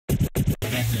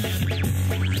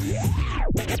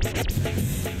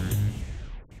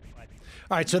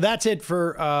All right, so that's it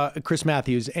for Chris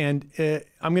Matthews, and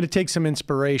I'm going to take some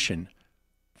inspiration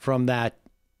from that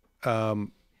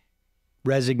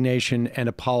resignation and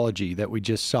apology that we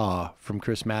just saw from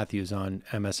Chris Matthews on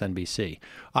MSNBC.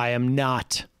 I am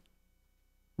not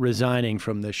resigning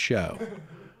from this show.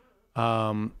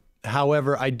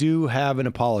 However, I do have an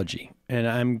apology, and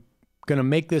I'm going to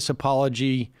make this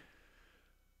apology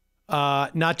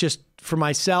not just for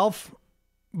myself,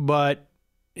 but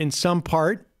in some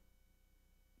part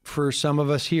for some of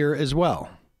us here as well,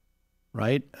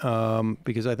 right?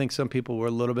 Because I think some people were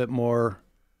a little bit more,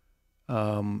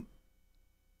 are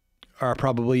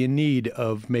probably in need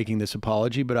of making this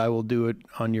apology, but I will do it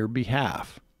on your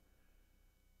behalf.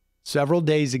 Several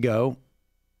days ago,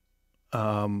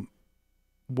 I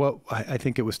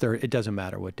think it was Thursday, it doesn't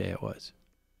matter what day it was.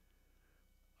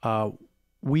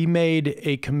 We made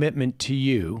a commitment to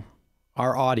you,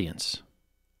 our audience,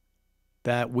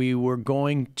 that we were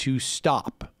going to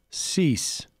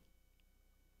cease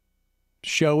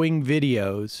showing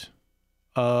videos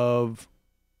of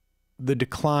the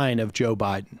decline of Joe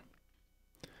Biden.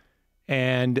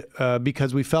 And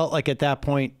because we felt like at that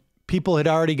point, people had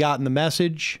already gotten the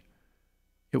message.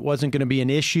 It wasn't going to be an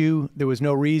issue. There was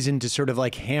no reason to sort of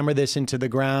like hammer this into the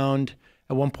ground.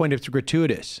 At one point, it's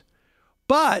gratuitous.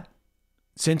 But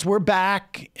since we're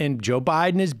back and Joe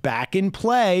Biden is back in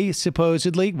play,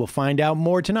 supposedly, we'll find out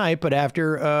more tonight, but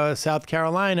after South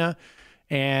Carolina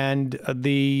and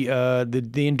the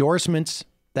endorsements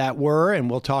that were,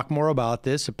 and we'll talk more about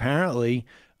this, apparently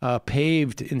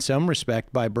paved in some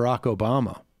respect by Barack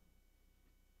Obama.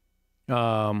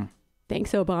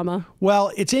 Thanks, Obama.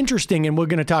 Well, it's interesting, and we're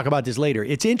going to talk about this later.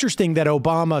 It's interesting that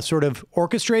Obama sort of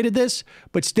orchestrated this,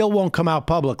 but still won't come out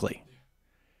publicly.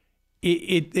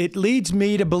 It leads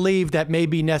me to believe that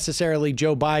maybe necessarily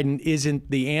Joe Biden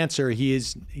isn't the answer.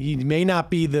 He may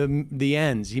not be the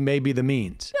ends. He may be the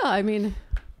means. Yeah, I mean,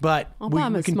 but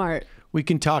Obama's smart. We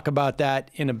can talk about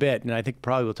that in a bit, and I think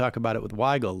probably we'll talk about it with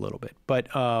Weigel a little bit. But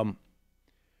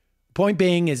point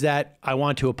being is that I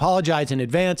want to apologize in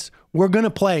advance. We're going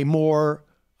to play more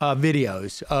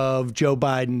videos of Joe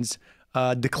Biden's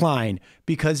decline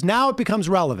because now it becomes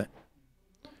relevant.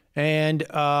 And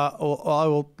I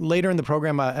will later in the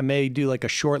program, I may do like a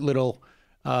short little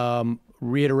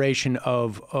reiteration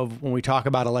of when we talk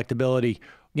about electability,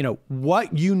 you know,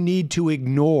 what you need to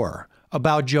ignore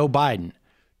about Joe Biden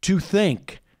to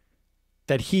think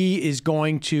that he is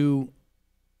going to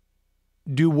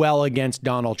do well against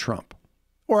Donald Trump,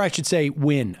 or I should say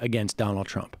win against Donald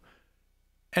Trump.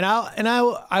 And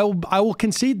I will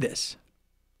concede this.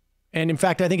 And in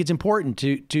fact, I think it's important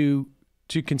to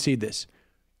concede this.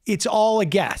 It's all a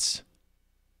guess,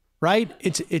 right?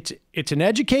 It's an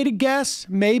educated guess,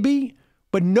 maybe,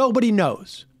 but nobody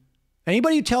knows.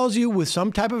 Anybody who tells you with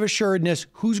some type of assuredness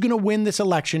who's going to win this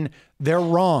election, they're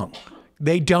wrong.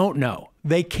 They don't know.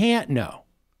 They can't know.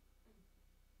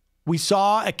 We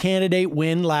saw a candidate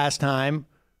win last time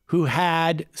who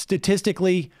had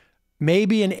statistically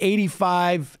maybe a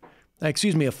 15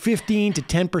 to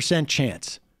 10%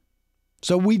 chance.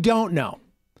 So we don't know.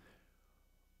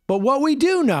 But what we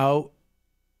do know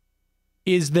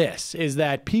is this, is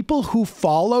that people who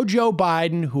follow Joe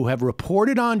Biden, who have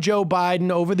reported on Joe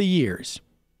Biden over the years,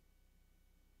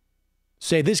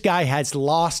 say this guy has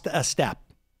lost a step.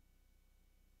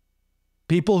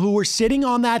 People who were sitting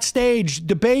on that stage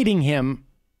debating him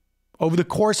over the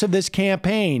course of this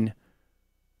campaign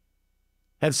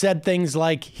have said things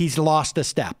like he's lost a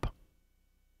step.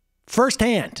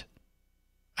 Firsthand,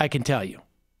 I can tell you.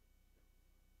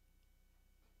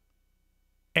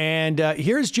 And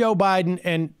here's Joe Biden.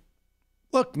 And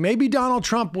look, maybe Donald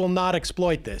Trump will not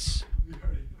exploit this.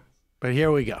 But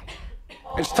here we go.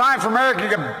 It's time for America to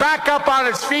get back up on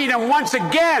its feet and once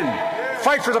again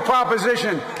fight for the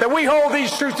proposition that we hold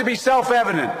these truths to be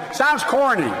self-evident. Sounds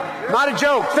corny. Not a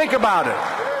joke. Think about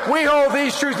it. We hold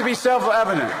these truths to be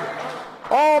self-evident.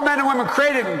 All men and women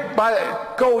created by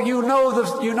you know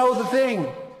the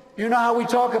thing. You know how we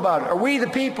talk about it. Are we the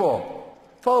people?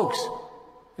 Folks,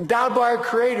 endowed by our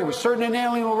Creator with certain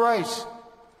inalienable rights.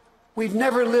 We've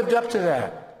never lived up to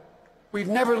that. We've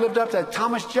never lived up to that.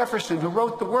 Thomas Jefferson, who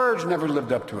wrote the words, never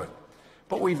lived up to it.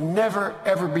 But we've never,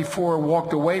 ever before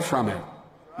walked away from it.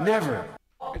 Never.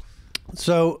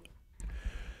 So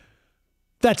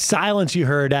that silence you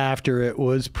heard after it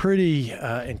was pretty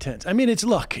intense. I mean,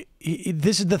 look,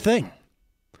 this is the thing.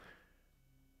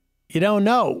 You don't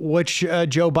know which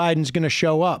Joe Biden's going to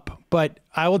show up. But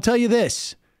I will tell you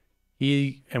this.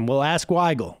 And we'll ask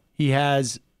Weigel, he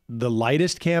has the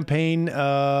lightest campaign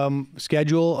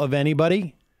schedule of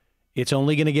anybody. It's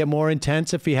only going to get more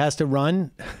intense if he has to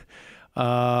run,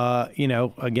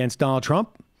 against Donald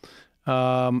Trump.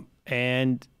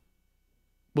 And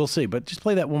we'll see. But just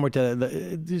play that one more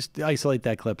time. Just isolate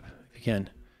that clip if you can.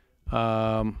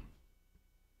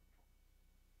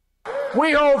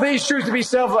 We hold these truths to be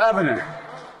self-evident.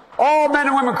 All men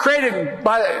and women created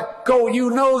by you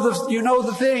know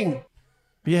the thing.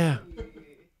 Yeah.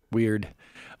 Weird.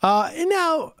 And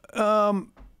now,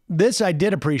 this I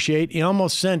did appreciate. He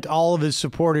almost sent all of his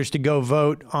supporters to go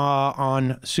vote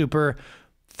on Super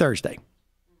Thursday.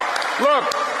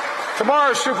 Look,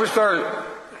 tomorrow's Super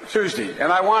Tuesday,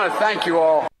 and I want to thank you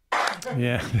all.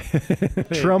 Yeah.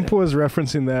 Trump was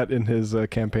referencing that in his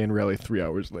campaign rally 3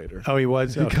 hours later. Oh, he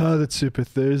was? He called it Super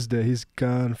Thursday. He's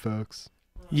gone, folks.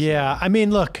 Yeah. I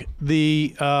mean, look,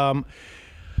 that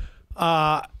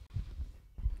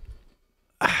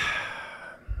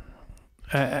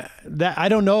I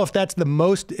don't know if that's the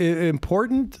most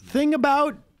important thing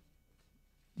about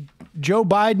Joe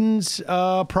Biden's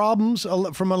problems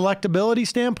from an electability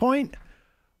standpoint,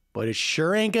 but it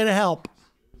sure ain't going to help.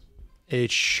 It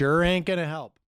sure ain't going to help.